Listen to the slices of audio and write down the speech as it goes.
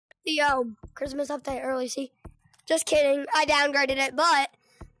the Christmas update early. See, just kidding. I downgraded it, but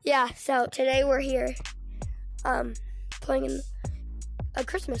yeah. So today we're here, playing in a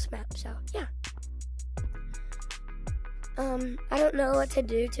Christmas map. So yeah. I don't know what to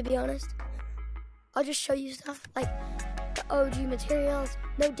do, to be honest. I'll just show you stuff like the OG materials.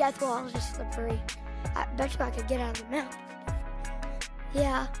 No death walls, just slippery. I bet you I could get out of the map.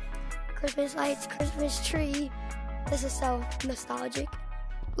 Yeah, Christmas lights, Christmas tree. This is so nostalgic.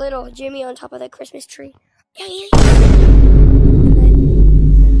 Little Jimmy on top of the Christmas tree.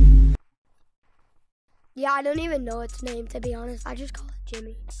 Yeah, I don't even know its name, to be honest. I just call it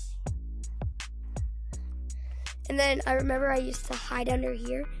Jimmy. And then I remember I used to hide under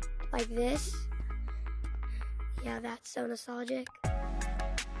here, like this. Yeah, that's so nostalgic.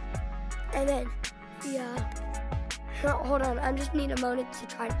 And then, yeah. Oh, hold on, I just need a moment to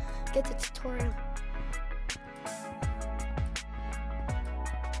try to get the tutorial.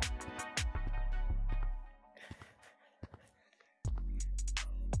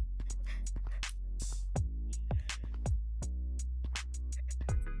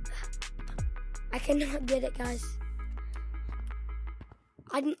 I cannot get it, guys.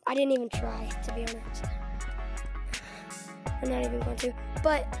 I didn't even try, to be honest. I'm not even going to.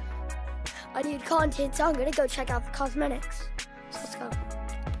 But I need content, so I'm gonna go check out the cosmetics. So let's go.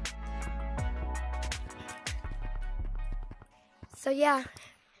 So yeah,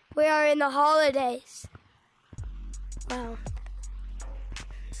 we are in the holidays. Wow.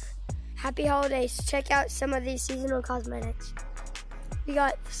 Happy holidays. Check out some of these seasonal cosmetics. We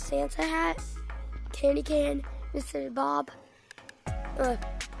got the Santa hat, candy can, Mr. Bob,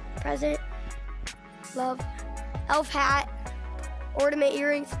 present, love, elf hat, ornament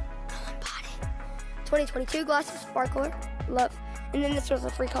earrings, 2022 glasses, sparkler, love, and then this was a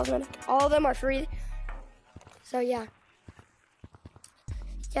free cosmetic. All of them are free. So yeah.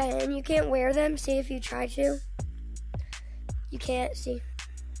 Yeah, and you can't wear them. See, if you try to, you can't. See,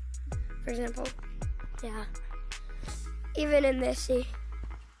 for example, yeah. Even in this, see,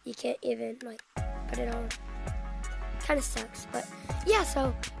 you can't even like put it on. Kind of sucks, but yeah.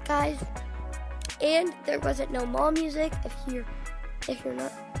 So guys, and there wasn't no mall music. If you're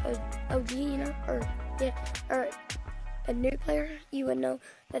not a OG, you know, or a new player, you would know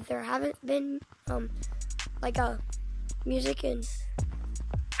that there haven't been like a music in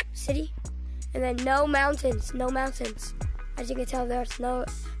city. And then no mountains. As you can tell, there's no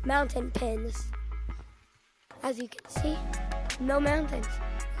mountain pins. As you can see, no mountains.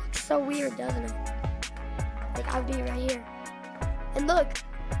 Looks so weird, doesn't it? Like I'd be right here. And look,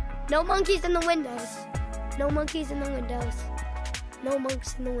 no monkeys in the windows. No monkeys in the windows. No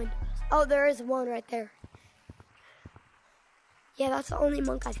monks in the windows. Oh, there is one right there. Yeah, that's the only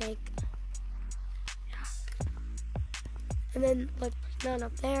monk, I think. Yeah. And then, look, there's none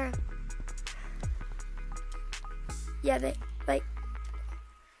up there. Yeah, they, like,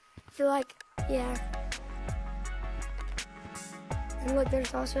 feel like, yeah. And look,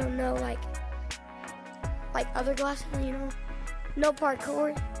 there's also no, like other glasses, you know? No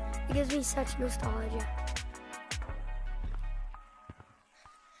parkour. It gives me such nostalgia.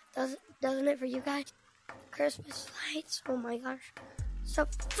 Doesn't it for you guys? Christmas lights, oh my gosh. So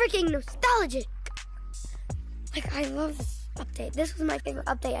freaking nostalgic. Like, I love this update. This was my favorite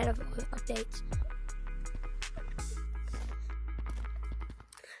update out of all the updates.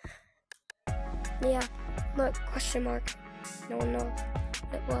 Yeah, look, question mark. No one knows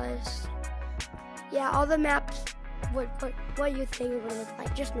what it was. Yeah, all the maps, what you think it would look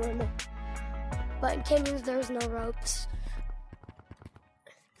like, just normal. But in Canyons, there's no ropes.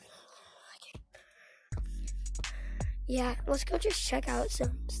 Yeah, let's go just check out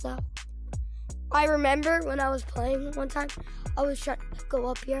some stuff. I remember when I was playing one time, I was trying to go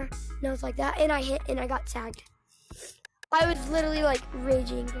up here, and I was like that, and I hit, and I got tagged. I was literally like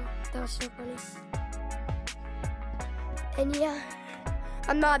raging. That was so funny. And yeah,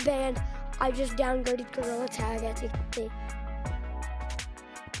 I'm not banned. I just downgraded Gorilla Tag, as you can see.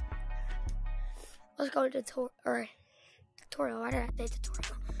 Let's go to tutorial. Why did I say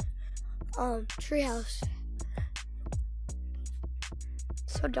tutorial? Treehouse.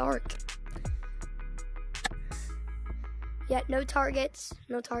 So dark. Yeah, no targets.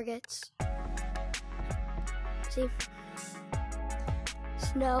 See?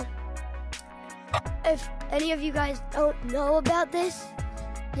 Snow. If any of you guys don't know about this,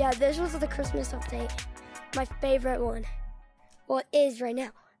 yeah, this was the Christmas update. My favorite one. Well, it is right now.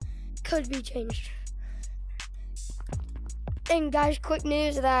 Could be changed. And guys, quick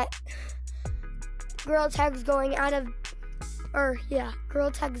news that Gorilla Tag's going out of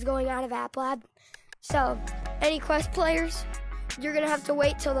Gorilla Tag is going out of App Lab. So, any Quest players, you're gonna have to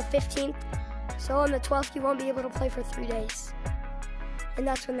wait till the 15th. So on the 12th, you won't be able to play for 3 days. And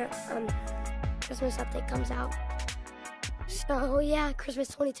that's when the Christmas update comes out. So yeah, Christmas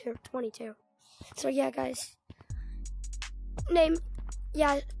 22. So yeah, guys, name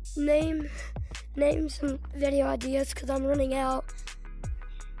some video ideas because I'm running out.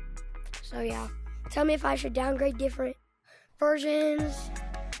 So yeah, tell me if I should downgrade different versions,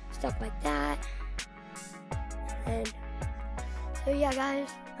 stuff like that. And so yeah, guys,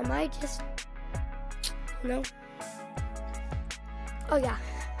 I might just, oh yeah.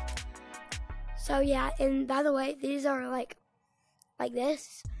 So yeah, and by the way, these are like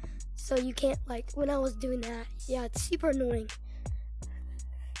this, so you can't, like, when I was doing that, yeah, it's super annoying.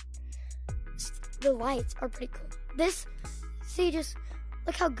 The lights are pretty cool. This, see, just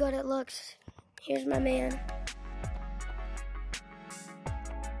look how good it looks. Here's my man.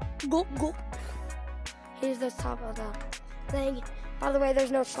 Go. Here's the top of the thing. By the way, there's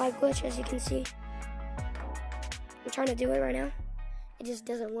no slide glitch, as you can see. I'm trying to do it right now. It just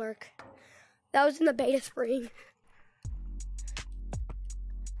doesn't work. That was in the beta spring.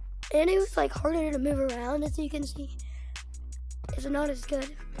 And it was like harder to move around, as you can see. It's not as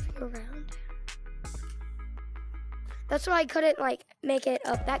good moving around. That's why I couldn't like make it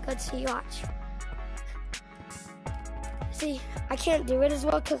up that good. See, watch. See, I can't do it as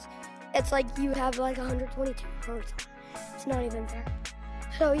well because it's like you have like 122 hertz. It's not even fair.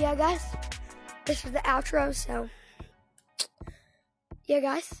 So yeah, guys, this is the outro. So yeah,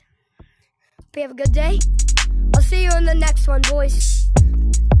 guys, hope you have a good day. I'll see you in the next one, boys.